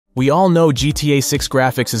We all know GTA 6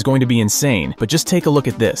 graphics is going to be insane, but just take a look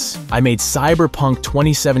at this. I made Cyberpunk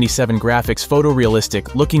 2077 graphics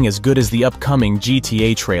photorealistic, looking as good as the upcoming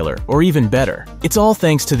GTA trailer, or even better. It's all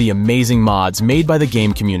thanks to the amazing mods made by the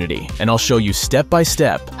game community, and I'll show you step by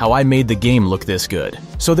step how I made the game look this good.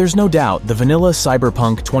 So there's no doubt the vanilla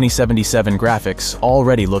Cyberpunk 2077 graphics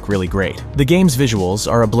already look really great. The game's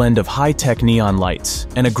visuals are a blend of high-tech neon lights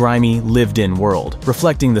and a grimy, lived-in world,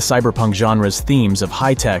 reflecting the cyberpunk genre's themes of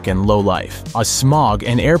high-tech and low life. Smog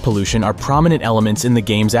and air pollution are prominent elements in the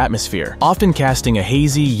game's atmosphere, often casting a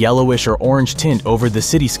hazy, yellowish or orange tint over the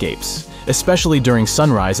cityscapes, especially during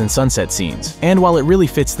sunrise and sunset scenes. And while it really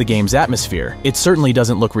fits the game's atmosphere, it certainly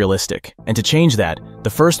doesn't look realistic. And to change that, the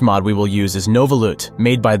first mod we will use is Novolute,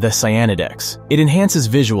 made by the Cyanidex. It enhances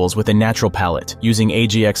visuals with a natural palette, using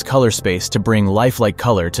AGX color space to bring lifelike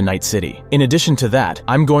color to Night City. In addition to that,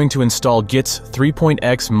 I'm going to install GITS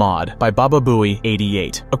 3.x mod by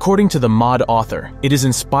Bababooey88. According to the mod author, it is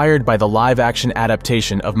inspired by the live-action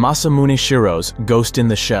adaptation of Masamune Shirow's Ghost in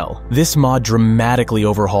the Shell. This mod dramatically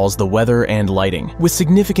overhauls the weather and lighting, with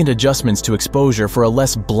significant adjustments to exposure for a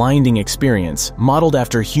less blinding experience, modeled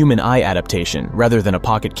after human eye adaptation rather than a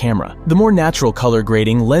pocket camera. The more natural color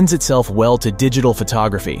grading lends itself well to digital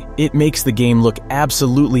photography. It makes the game look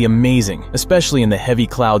absolutely amazing, especially in the heavy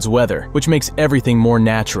clouds weather, which makes everything more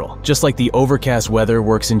natural, just like the overcast weather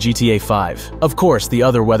works in GTA 5. Of course, the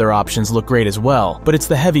other weather options look great as well, but it's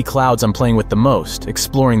the heavy clouds I'm playing with the most,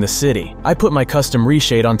 exploring the city. I put my custom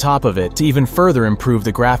reshade on top of it to even further improve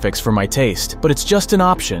the graphics for my taste, but it's just an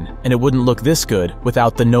option, and it wouldn't look this good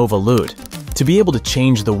without the Novolute. To be able to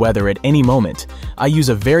change the weather at any moment, I use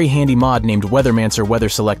a very handy mod named Weathermancer Weather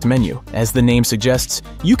Select Menu. As the name suggests,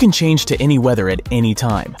 you can change to any weather at any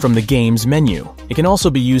time from the game's menu. It can also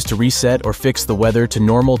be used to reset or fix the weather to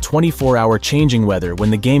normal 24-hour changing weather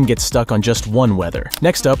when the game gets stuck on just one weather.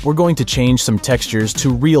 Next up, we're going to change some textures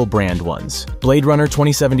to real brand ones. Blade Runner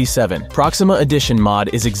 2077 Proxima Edition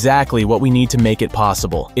mod is exactly what we need to make it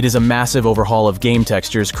possible. It is a massive overhaul of game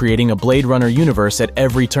textures, creating a Blade Runner universe at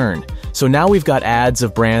every turn. So now we've got ads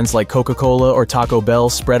of brands like Coca-Cola or Taco Bell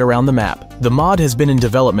spread around the map. The mod has been in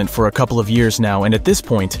development for a couple of years now, and at this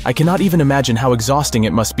point, I cannot even imagine how exhausting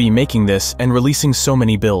it must be making this and releasing so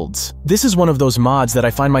many builds. This is one of those mods that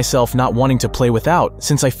I find myself not wanting to play without,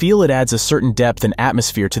 since I feel it adds a certain depth and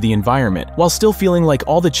atmosphere to the environment, while still feeling like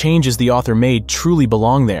all the changes the author made truly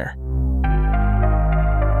belong there.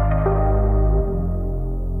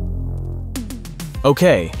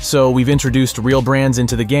 Okay, so we've introduced real brands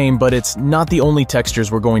into the game, but it's not the only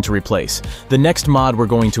textures we're going to replace. The next mod we're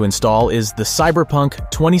going to install is the Cyberpunk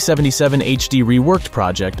 2077 HD Reworked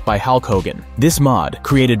project by Hulk Hogan. This mod,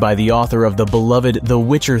 created by the author of the beloved The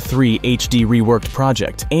Witcher 3 HD Reworked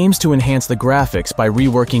project, aims to enhance the graphics by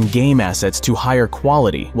reworking game assets to higher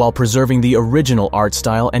quality while preserving the original art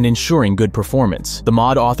style and ensuring good performance. The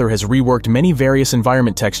mod author has reworked many various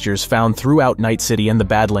environment textures found throughout Night City and the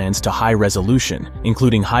Badlands to high resolution,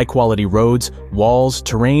 including high-quality roads, walls,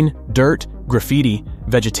 terrain, dirt, graffiti,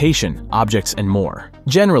 vegetation, objects, and more.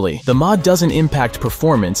 Generally, the mod doesn't impact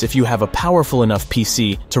performance if you have a powerful enough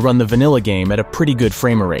PC to run the vanilla game at a pretty good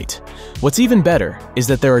frame rate. What's even better is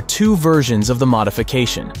that there are two versions of the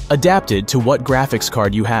modification, adapted to what graphics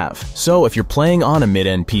card you have. So if you're playing on a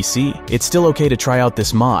mid-end PC, it's still okay to try out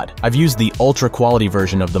this mod. I've used the ultra-quality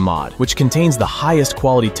version of the mod, which contains the highest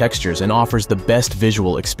quality textures and offers the best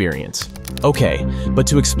visual experience. Okay, but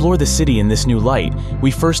to explore the city in this new light, we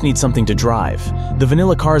first need something to drive. The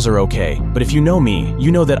vanilla cars are okay, but if you know me,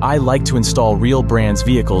 you know that I like to install real brands'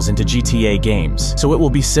 vehicles into GTA games, so it will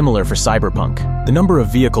be similar for Cyberpunk. The number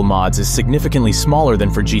of vehicle mods is significantly smaller than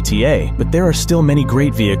for GTA, but there are still many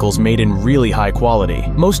great vehicles made in really high quality.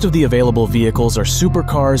 Most of the available vehicles are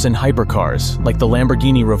supercars and hypercars, like the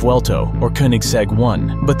Lamborghini Revuelto or Koenigsegg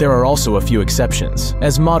 1, but there are also a few exceptions,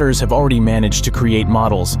 as modders have already managed to create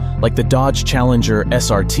models like the Dodge Challenger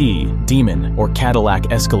SRT, Demon, or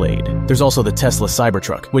Cadillac Escalade. There's also the Tesla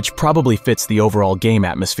Cybertruck, which probably fits the overall game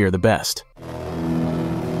atmosphere the best.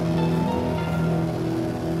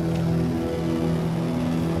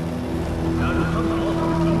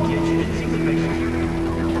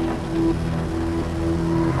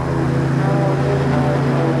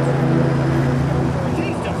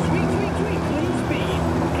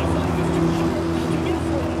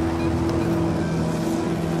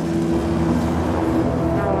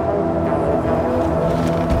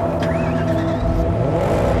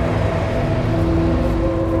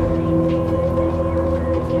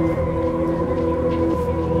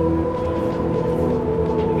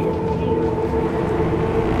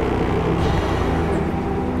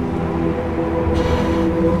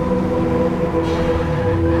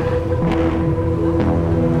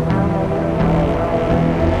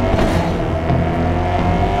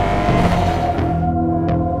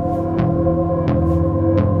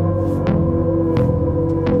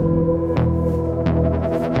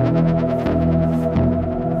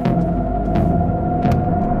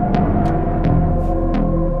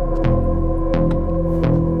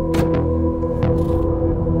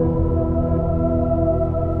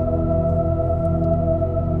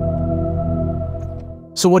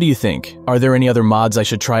 So what do you think? Are there any other mods I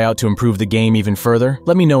should try out to improve the game even further?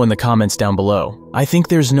 Let me know in the comments down below. I think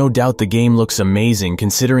there's no doubt the game looks amazing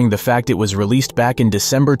considering the fact it was released back in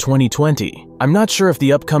December 2020. I'm not sure if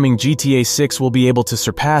the upcoming GTA 6 will be able to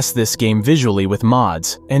surpass this game visually with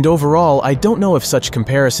mods, and overall, I don't know if such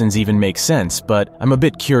comparisons even make sense, but I'm a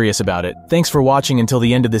bit curious about it. Thanks for watching until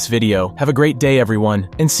the end of this video. Have a great day everyone,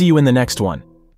 and see you in the next one.